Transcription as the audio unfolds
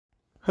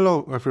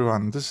Hello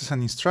everyone, this is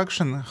an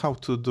instruction how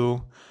to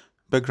do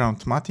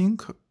background matting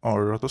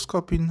or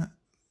rotoscoping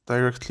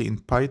directly in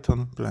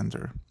Python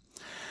Blender.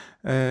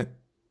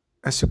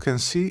 As you can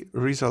see,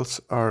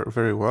 results are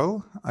very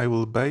well. I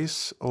will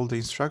base all the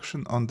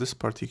instruction on this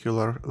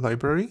particular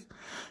library.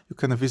 You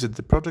can visit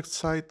the project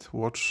site,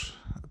 watch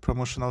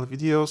promotional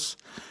videos,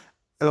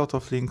 a lot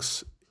of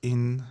links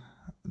in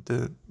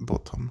the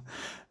bottom.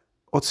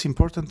 What's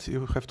important,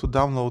 you have to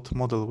download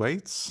model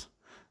weights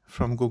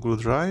from Google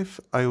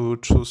Drive. I will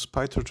choose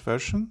PyTorch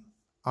version.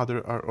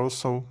 Other are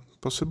also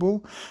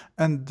possible,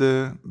 and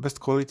the best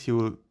quality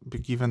will be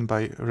given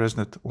by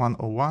ResNet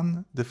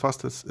 101. The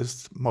fastest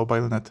is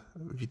MobileNet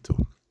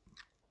V2.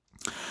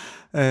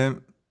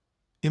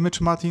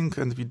 Image matting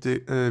and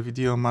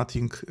video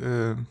matting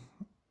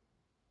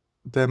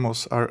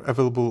demos are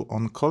available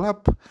on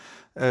Colab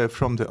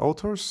from the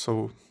authors,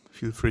 so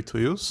feel free to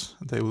use.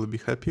 They will be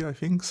happy, I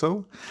think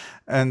so.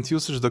 And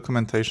usage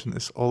documentation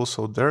is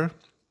also there.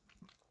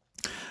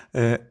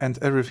 And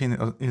everything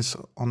is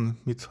on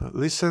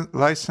MIT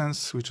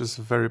license, which is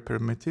very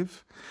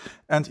primitive.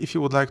 And if you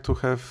would like to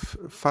have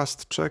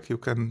fast check, you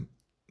can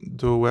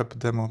do web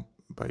demo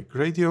by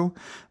Gradio,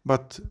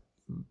 but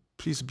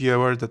please be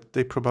aware that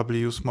they probably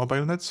use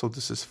MobileNet, so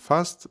this is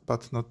fast,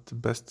 but not the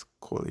best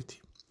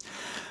quality,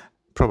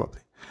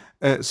 probably.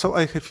 So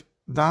I have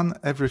done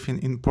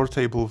everything in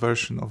portable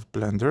version of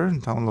Blender,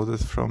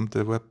 downloaded from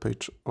the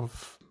webpage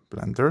of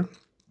Blender.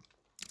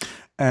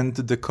 And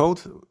the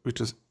code,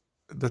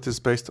 that is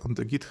based on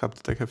the GitHub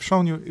that I have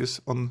shown you,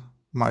 is on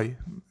my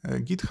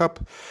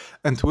GitHub.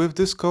 And with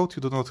this code,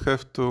 you do not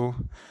have to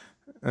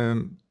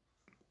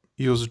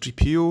use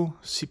GPU.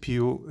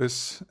 CPU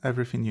is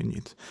everything you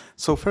need.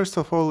 So first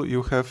of all,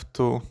 you have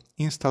to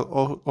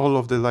install all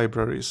of the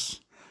libraries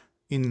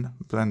in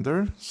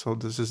Blender. So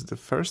this is the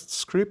first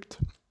script.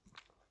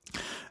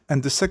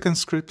 And the second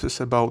script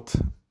is about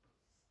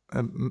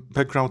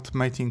background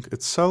matting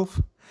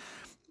itself.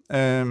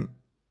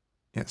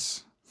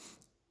 Yes.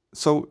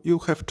 So you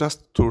have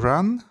just to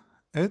run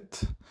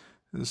it,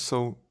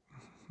 so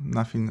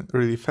nothing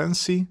really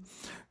fancy,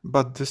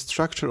 but the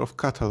structure of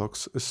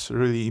catalogs is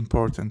really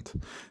important.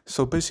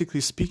 So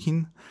basically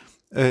speaking,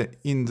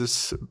 in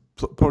this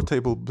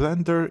portable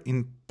Blender,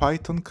 in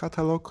Python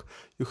catalog,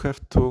 you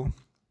have to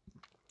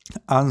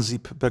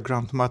unzip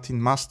background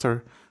matting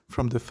master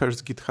from the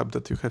first GitHub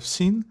that you have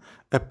seen.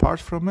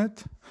 Apart from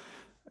it,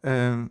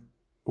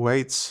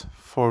 weights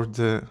for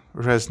the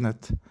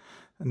ResNet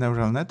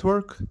neural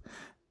network,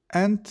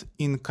 and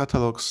in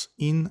catalogs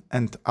in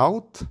and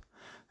out.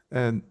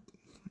 In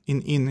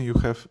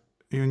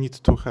you need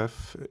to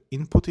have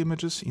input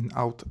images, in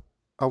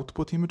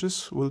output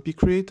images will be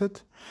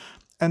created,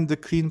 and the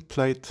clean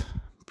plate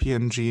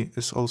PNG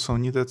is also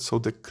needed. So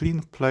the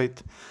clean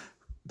plate,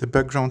 the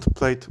background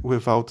plate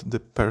without the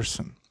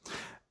person.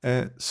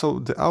 So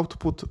the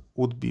output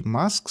would be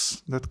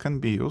masks that can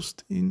be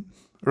used in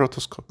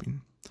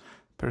rotoscoping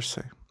per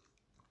se.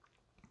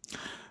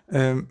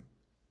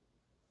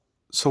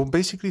 So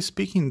basically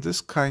speaking,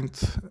 this kind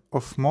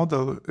of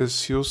model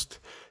is used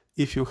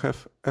if you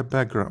have a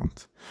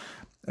background,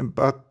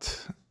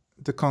 but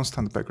the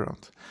constant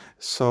background.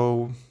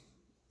 So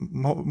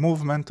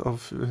movement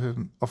of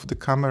the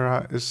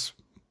camera is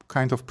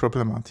kind of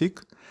problematic.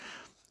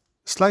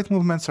 Slight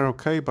movements are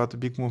okay, but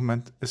big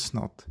movement is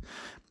not.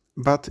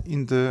 But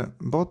in the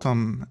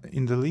bottom,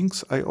 in the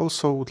links, I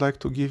also would like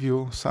to give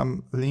you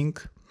some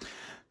link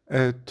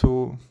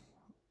to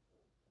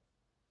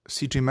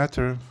CG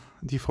Matter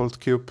default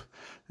cube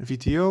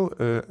video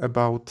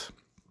about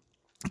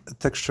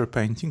texture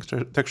painting,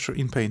 texture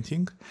in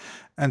painting.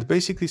 And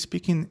basically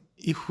speaking,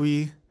 if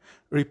we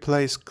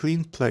replace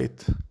clean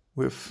plate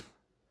with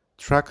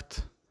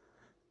tracked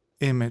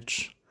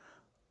image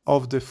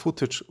of the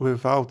footage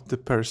without the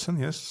person,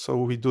 yes, so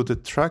we do the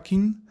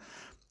tracking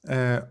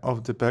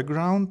of the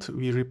background,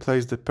 we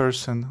replace the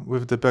person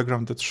with the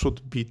background that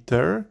should be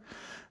there,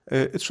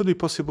 it should be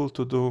possible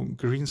to do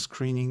green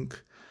screening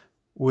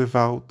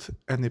without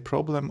any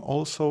problem,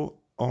 also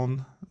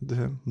on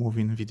the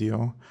moving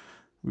video,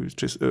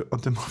 which is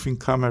on the moving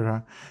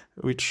camera,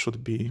 which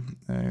should be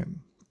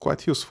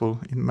quite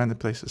useful in many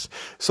places.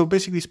 So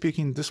basically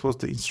speaking, this was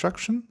the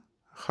instruction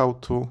how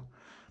to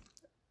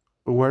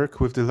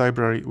work with the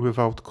library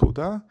without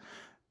CUDA.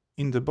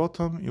 In the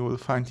bottom, you will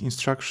find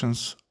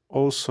instructions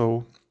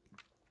also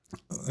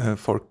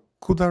for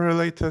CUDA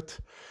related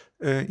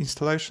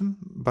installation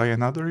by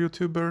another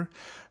YouTuber,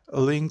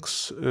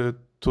 links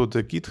to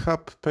the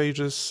GitHub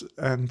pages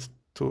and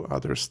to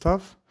other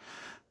stuff.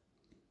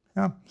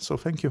 Yeah, so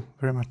thank you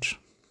very much.